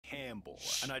gamble,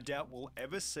 and I doubt we'll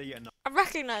ever see another. I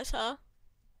recognize her.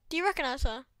 Do you recognize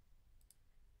her?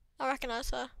 I recognize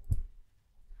her.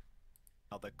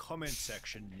 The comment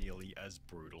section nearly as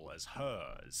brutal as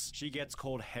hers. She gets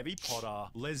called Heavy Potter,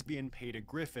 Lesbian Peter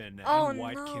Griffin, and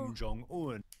White Kim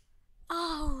Jong-un.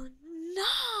 Oh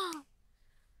no!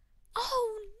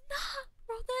 Oh no,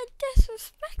 bro, they're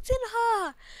disrespecting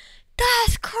her.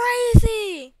 That's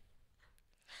crazy.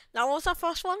 Now, what was that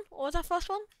first one? What was that first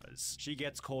one? She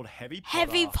gets called Heavy Potter.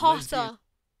 Heavy Potter.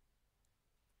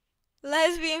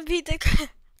 Lesbian Peter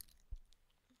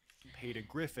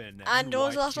Griffin and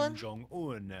White last Kim one?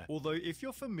 Jong-un. Although, if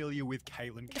you're familiar with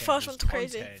Caitlyn The first Kenner's one's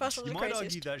crazy. content, First one's you the might craziest.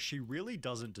 argue that she really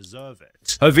doesn't deserve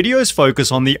it. Her videos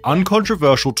focus on the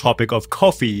uncontroversial topic of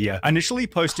coffee, initially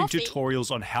posting tutorials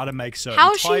on how to make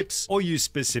certain types or use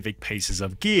specific pieces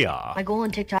of gear. I go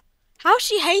on TikTok. How is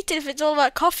she hated if it's all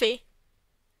about coffee?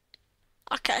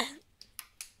 Okay.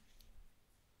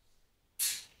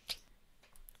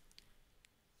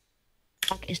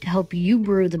 Is to help you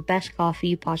brew the best coffee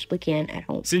you possibly can at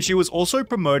home. Since she was also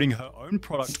promoting her own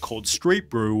product called Street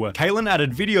Brew, Caitlyn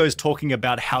added videos talking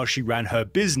about how she ran her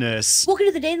business. Welcome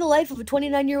to the day in the life of a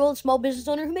 29-year-old small business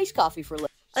owner who makes coffee for a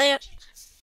living.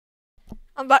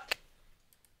 I'm back.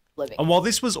 And while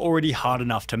this was already hard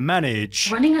enough to manage,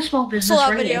 running a small business,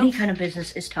 running any kind of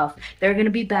business is tough. There are going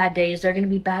to be bad days, there are going to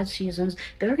be bad seasons,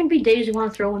 there are going to be days you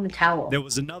want to throw in the towel. there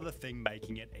was another thing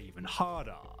making it even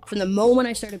harder. From the moment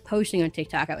I started posting on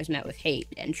TikTok, I was met with hate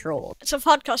and trolls. It's a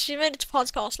podcast. She made it to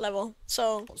podcast level,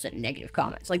 so. And negative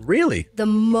comments. Like, really? The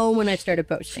moment I started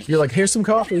posting. You're like, here's some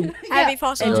coffee. Heavy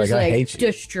Potter. And just I hate you.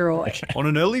 destroy. On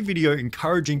an early video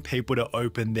encouraging people to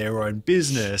open their own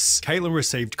business, Caitlyn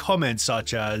received comments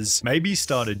such as, maybe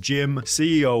start a gym,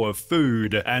 CEO of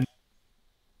food, and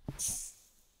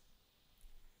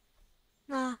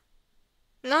Nah,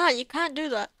 you can't do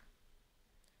that.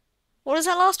 What is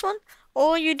that last one?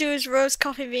 All you do is roast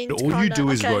coffee beans. all you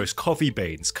do is roast coffee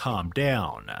beans, calm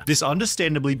down. This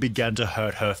understandably began to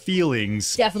hurt her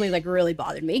feelings. Definitely, like, really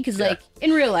bothered me, because, like,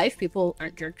 in real life, people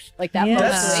aren't jerks like that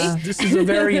mostly. This is a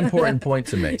very important point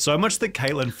to make. So much that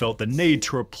Caitlyn felt the need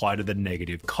to reply to the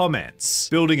negative comments.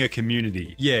 Building a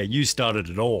community. Yeah, you started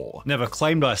it all. Never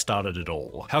claimed I started it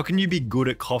all. How can you be good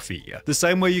at coffee? The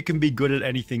same way you can be good at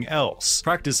anything else.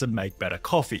 Practice and make better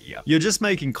coffee. You're just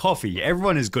making coffee.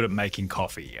 Everyone is good at making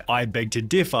coffee. I beg to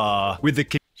differ with the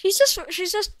She's just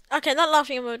okay. That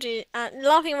laughing emoji,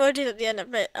 laughing emoji at the end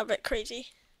a bit crazy.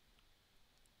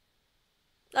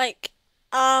 Like,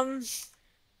 I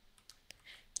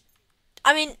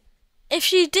mean, if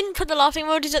she didn't put the laughing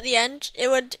emojis at the end, it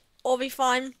would all be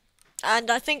fine. And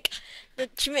I think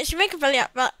that she making valid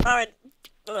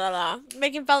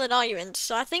arguments.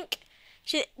 So I think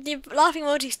the laughing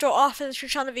emoji start off as she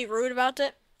was trying to be rude about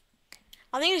it.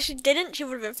 I think if she didn't, she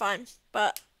would have been fine.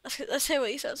 But let's hear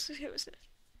what he says. Let's hear what he says.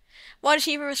 Why did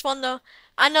she even respond though?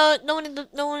 I know no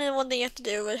one thing you have to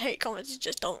do with hate comments is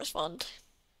just don't respond.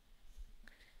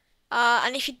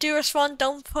 And if you do respond,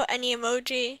 don't put any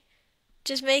emoji.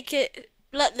 Just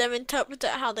let them interpret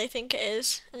it how they think it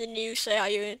is, and then you say how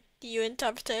you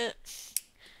interpret it.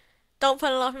 Don't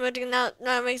put a laughing emoji. Now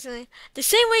it makes anything. The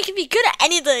same way you can be good at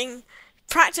anything.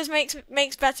 Practice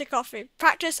makes better coffee.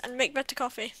 Practice and make better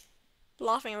coffee.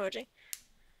 Laughing emoji.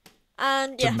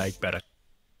 And yeah. To make better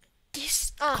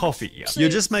coffee. You're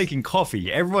just making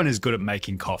coffee. Everyone is good at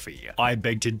making coffee. I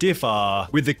beg to differ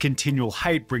with the continual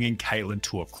hate bringing Caitlyn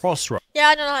to a crossroads. Yeah,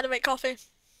 I don't know how to make coffee.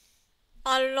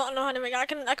 I do not know how to make. I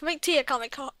can make tea. I can't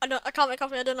make I can't make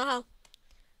coffee. I don't know how.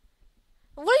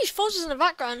 What are these photos in the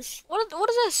background? What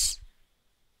is this?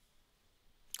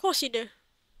 Of course you do.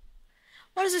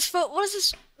 What is this? What is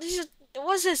this?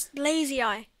 What is this lazy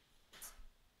eye?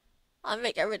 I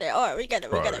make every day. Alright, we get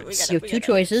it. You have two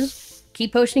choices.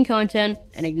 Keep posting content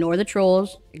and ignore the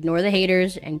trolls, ignore the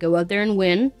haters, and go out there and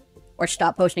win. Or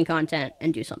stop posting content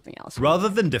and do something else. Rather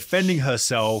than defending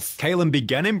herself, Caitlyn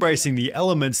began embracing the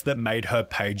elements that made her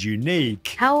page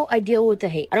unique. How I deal with the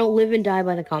hate. I don't live and die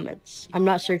by the comments. I'm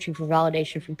not searching for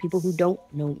validation from people who don't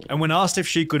know me. And when asked if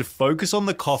she could focus on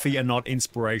the coffee and not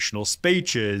inspirational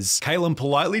speeches, Caitlyn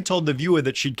politely told the viewer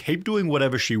that she'd keep doing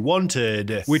whatever she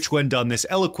wanted, which when done this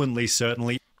eloquently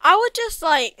certainly... I would just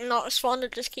like not respond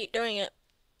and just keep doing it.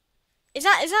 Is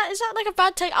that like a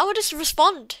bad take? I would just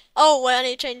respond. Oh, wait, I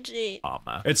need to change the...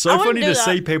 It's so funny to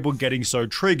see people getting so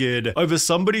triggered over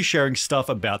somebody sharing stuff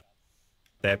about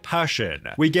their passion.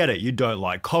 We get it, you don't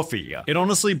like coffee. It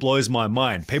honestly blows my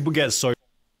mind. People get so...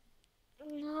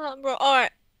 Bro,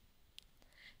 alright.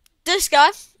 This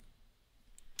guy,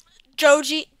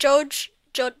 Joji, true.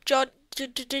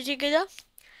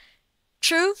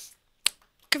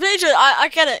 Completely true, I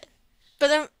get it. But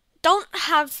then, don't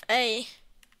have a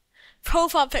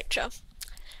profile picture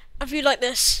of you like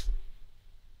this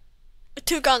with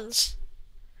 2 guns.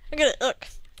 Look at it, look.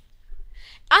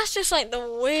 That's just like the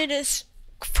weirdest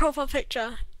profile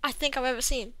picture I think I've ever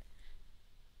seen.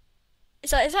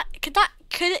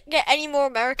 Could it get any more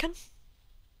American?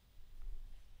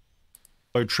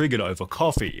 So triggered over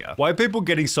coffee. Why are people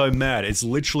getting so mad? It's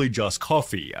literally just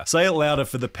coffee. Say it louder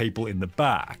for the people in the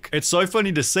back. It's so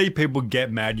funny to see people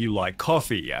get mad you like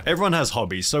coffee. Everyone has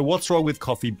hobbies, so what's wrong with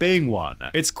coffee being one?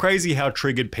 It's crazy how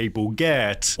triggered people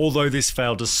get, although this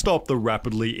failed to stop the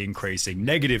rapidly increasing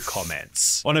negative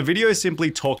comments. On a video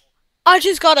simply talking I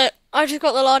just got it. I just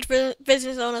got the large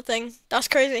business owner thing. That's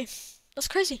crazy. That's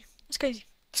crazy. That's crazy.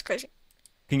 That's crazy.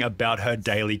 About her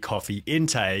daily coffee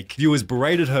intake, viewers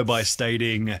berated her by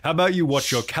stating, "How about you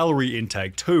watch your calorie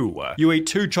intake too? You eat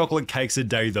 2 chocolate cakes a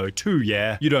day though too,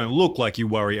 yeah? You don't look like you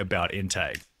worry about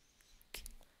intake."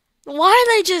 Why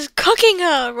are they just cooking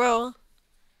her, bro?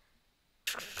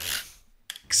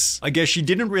 I guess she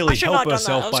didn't really should help not have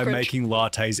done that. herself That was by cringe. making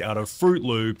lattes out of Fruit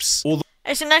Loops,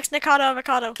 It's the next Nikado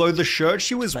avocado. although the shirt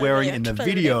she was Play the wearing video, in the play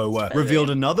the video, video play the revealed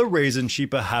video. another reason she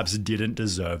perhaps didn't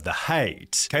deserve the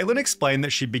hate. Caitlyn explained that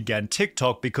she began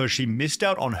TikTok because she missed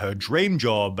out on her dream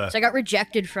job. So I got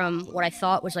rejected from what I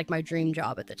thought was like my dream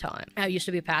job at the time. I used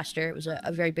to be a pastor. It was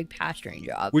a very big pastoring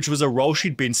job. Which was a role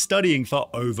she'd been studying for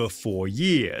over 4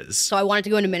 years. So I wanted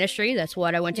to go into ministry. That's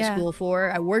what I went to school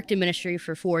for. I worked in ministry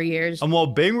for 4 years. And while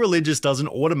being religious doesn't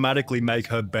automatically make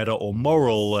her better or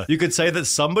moral, you could say that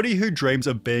somebody who dreams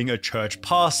of being a church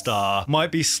pastor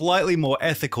might be slightly more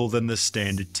ethical than the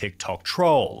standard TikTok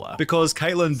troll. Because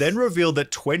Caitlyn then revealed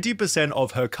that 20%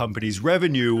 of her company's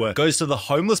revenue goes to the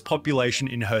homeless population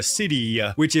in her city,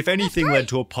 which if anything led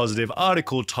to a positive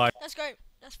article titled, That's great.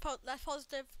 That's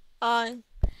positive. I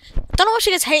don't know why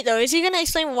she gets hate though. Is he gonna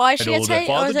explain why she gets hate,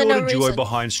 or is there no father-daughter duo reason?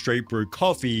 behind Street Brew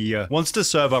Coffee wants to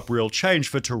serve up real change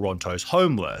for Toronto's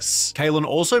homeless. Caitlyn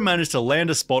also managed to land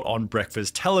a spot on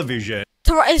breakfast television.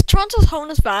 Is Toronto's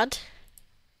homeless bad?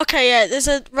 Okay, yeah, there's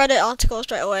a Reddit article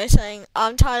straight away saying,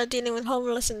 I'm tired of dealing with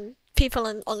homeless and people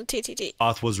on the TTT.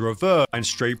 Path was reversed, and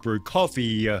Street Brew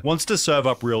Coffee wants to serve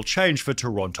up real change for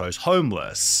Toronto's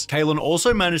homeless. Caitlyn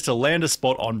also managed to land a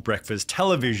spot on breakfast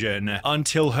television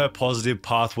until her positive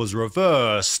path was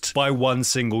reversed by one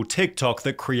single TikTok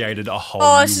that created a whole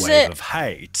new wave of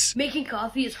hate. Making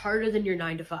coffee is harder than your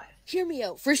 9 to 5. Hear me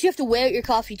out. First, you have to weigh out your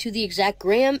coffee to the exact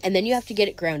gram, and then you have to get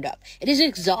it ground up. It is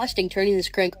exhausting turning this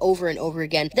crank over and over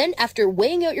again. Then, after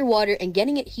weighing out your water and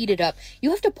getting it heated up,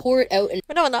 you have to pour it out and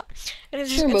We're doing that.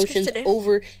 It's your motions to do.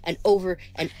 over and over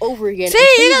and over again. See,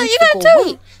 until you reach got the goal two.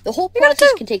 weight. The whole You got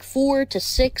process two. can take 4 to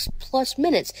 6 plus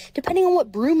minutes, depending on what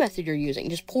brew method you're using.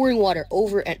 Just pouring water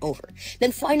over and over.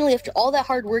 Then finally, after all that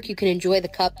hard work, you can enjoy the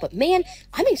cup. But man,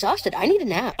 I'm exhausted. I need a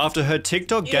nap. After her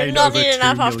TikTok You gained did not over need an 2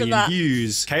 app after million that.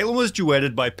 views, Caitlyn was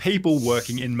duetted by people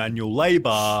working in manual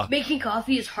labor, Making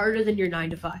coffee is harder than your 9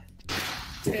 to 5.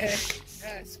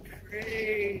 That's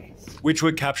crazy. which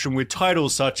were captioned with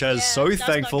titles such as, Yeah, "So that's not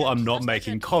thankful good. I'm not That's not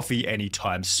making good. coffee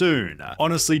anytime soon.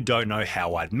 Honestly don't know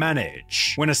how I'd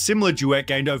manage." When a similar duet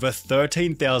gained over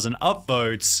 13,000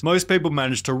 upvotes, most people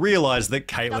managed to realize that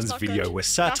Caitlyn's not video good.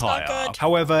 was That's not satire. good.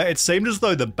 However, it seemed as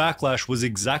though the backlash was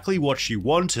exactly what she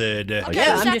wanted. Okay,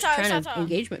 Yeah, I'm just satire, trying to satire.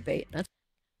 engagement bait. That's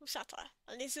It was satire.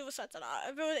 At least it was satire.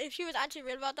 If she was actually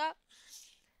real about that,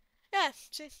 yeah,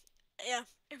 see, yeah.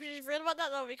 If she was real about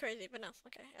that, that would be crazy. But no,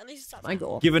 okay. At least it's satire. my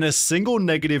goal. Given a single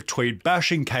negative tweet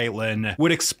bashing Caitlyn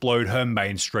would explode her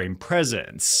mainstream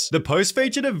presence. The post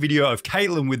featured a video of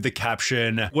Caitlyn with the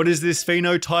caption, "What is this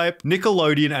phenotype?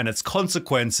 Nickelodeon and its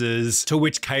consequences," to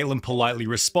which Caitlyn politely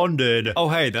responded, "Oh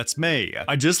hey, that's me.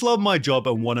 I just love my job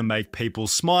and want to make people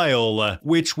smile,"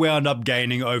 which wound up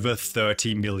gaining over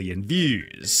 30 million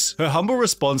views. Her humble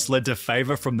response led to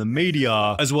favor from the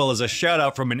media, as well as a shout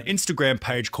out from an Instagram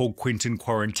page called Quentin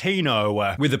Quarantino,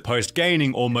 with the post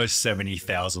gaining almost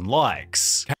 70,000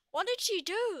 likes. What did she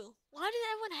do? Why did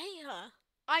everyone hate her?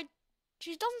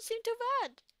 She doesn't seem too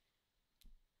bad.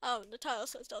 Oh, the title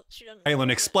says that she doesn't. Caitlyn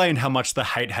explained how much the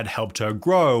hate had helped her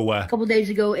grow. A couple days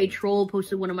ago, a troll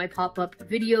posted one of my pop-up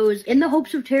videos in the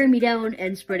hopes of tearing me down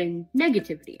and spreading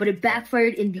negativity. But it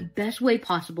backfired in the best way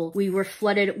possible. We were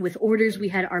flooded with orders. We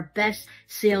had our best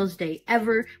sales day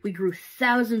ever. We grew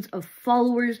thousands of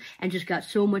followers and just got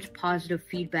so much positive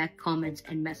feedback, comments,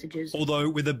 and messages. Although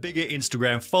with a bigger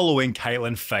Instagram following,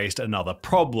 Caitlyn faced another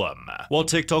problem. While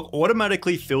TikTok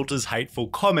automatically filters hateful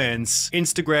comments,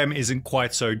 Instagram isn't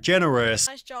quite so generous.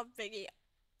 Nice job, Biggie.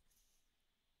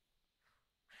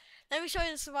 Let me show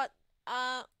you this about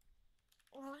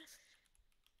what?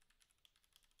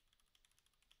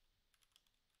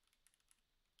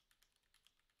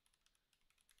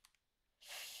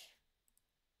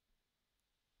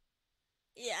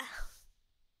 Yeah.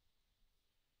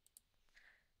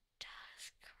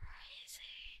 That's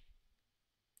crazy.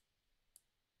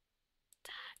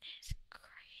 That is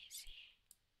crazy.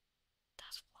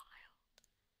 That's wild.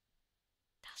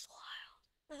 That's wild.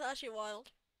 That's actually wild.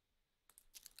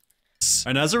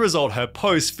 And as a result, her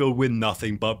posts filled with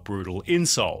nothing but brutal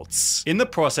insults. In the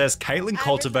process, Caitlyn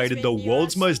cultivated the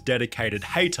world's most dedicated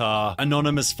hater,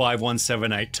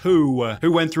 Anonymous51782,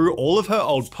 who went through all of her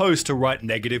old posts to write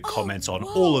negative comments on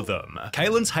all of them.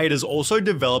 Caitlyn's haters also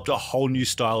developed a whole new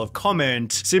style of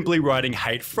comment, simply writing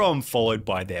hate from followed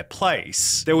by their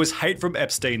place. There was hate from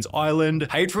Epstein's Island,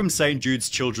 hate from St. Jude's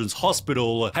Children's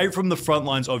Hospital, hate from the front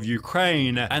lines of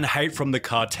Ukraine, and hate from the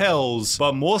cartels,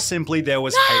 but more simply there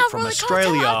was hate from Australia,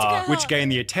 which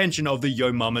gained the attention of the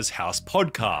Yo Mama's House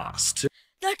podcast.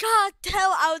 The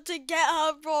cartel out to get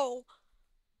her, bro.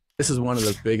 This is one of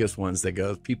the biggest ones that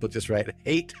goes, people just write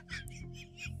hate.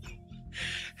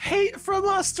 Hate from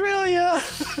Australia.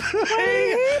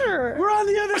 Hey, we're on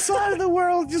the other side of the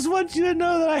world. Just want you to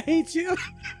know that I hate you.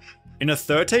 In a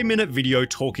 13-minute video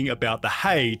talking about the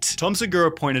hate, Tom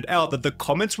Segura pointed out that the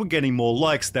comments were getting more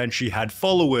likes than she had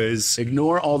followers.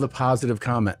 Ignore all the positive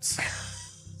comments.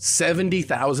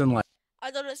 70,000 likes. I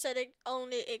thought it said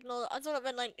only ignore. I thought it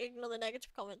meant like ignore the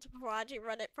negative comments before I actually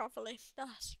read it properly. That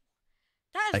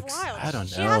is wild. I don't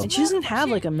She know. has And she doesn't have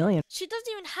like a million She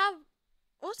doesn't even have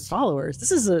what's followers.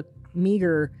 This is a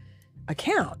meager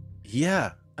account.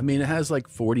 Yeah. I mean, it has like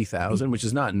 40,000, which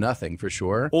is not nothing for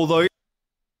sure. Although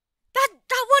that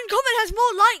one comment has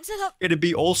more likes than her. it'd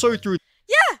be also through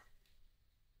Yeah.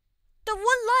 That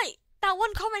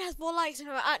one comment has more likes than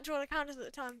her actual account at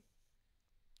the time.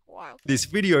 Wow. this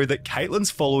video that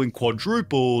Caitlyn's following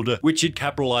quadrupled, which she'd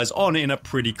capitalize on in a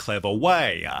pretty clever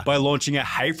way, by launching a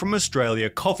Hate from Australia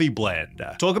coffee blend.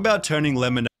 Talk about turning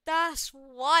lemonade That's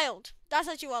wild. That's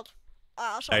actually wild.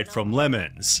 I'll show you now. from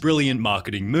lemons. Brilliant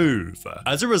marketing move.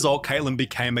 As a result, Caitlyn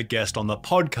became a guest on the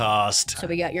podcast. So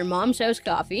we got your mom's house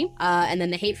coffee, and then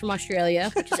the hate from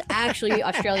Australia, which is actually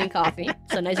Australian coffee.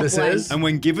 So nice This blend. is? And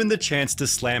when given the chance to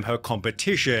slam her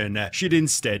competition, she'd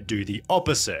instead do the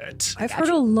opposite. I've heard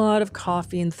a lot of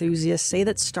coffee enthusiasts say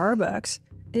that Starbucks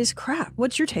is crap.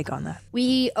 What's your take on that?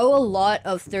 We owe a lot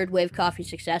of third wave coffee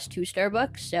success to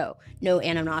Starbucks, so no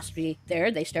animosity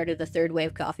there. They started the third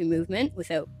wave coffee movement.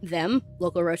 Without them,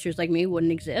 local roasters like me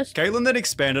wouldn't exist. Caitlyn then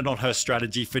expanded on her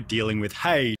strategy for dealing with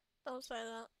hate. Don't say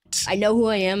that. I know who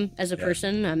I am as a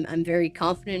person. I'm very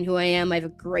confident in who I am. I have a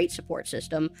great support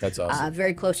system. That's awesome. A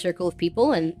very close circle of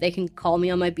people, and they can call me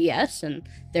on my BS, and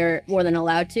they're more than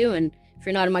allowed to. And if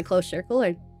you're not in my close circle,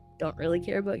 I don't really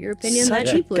care about your opinion that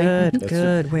Such a deeply.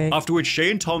 good way. After which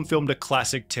she and Tom filmed a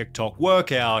classic TikTok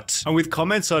workout, and with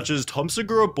comments such as "Tom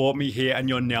Segura brought me here and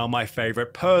you're now my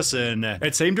favorite person,"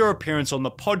 it seemed her appearance on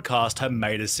the podcast had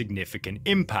made a significant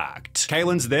impact.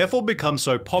 Caitlyn's therefore become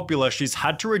so popular she's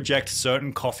had to reject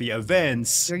certain coffee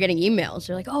events. We're getting emails.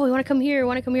 They're like, "Oh, we want to come here.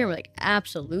 Want to come here?" We're like,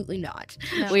 "Absolutely not.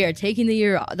 We are taking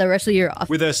the rest of the year off."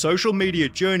 With her social media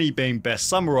journey being best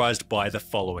summarized by the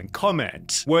following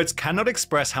comment: "Words cannot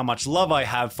express how much love I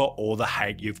have for all the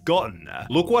hate you've gotten.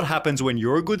 Look what happens when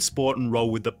you're a good sport and roll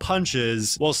with the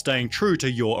punches while staying true to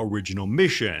your original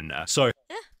mission." So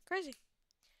Yeah, crazy.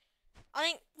 I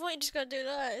think what you just gotta do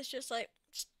there is just like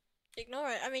just ignore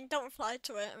it. I mean, don't reply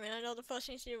to it. I mean, I know the first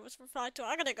thing she did was reply to it.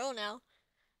 I gotta go now.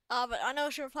 But I know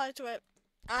she replied to it.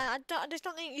 I just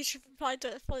don't think you should reply to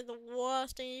it. It's probably the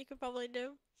worst thing you could probably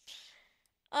do.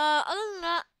 Other than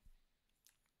that.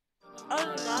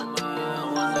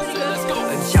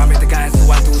下面的盖子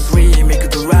 1, 2, 3， 每个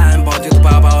突然爆就的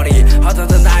包包里，好大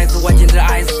的奶子，弯进的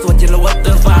爱死，锁进了我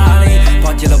的法力，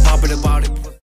抛弃了宝贝的暴力。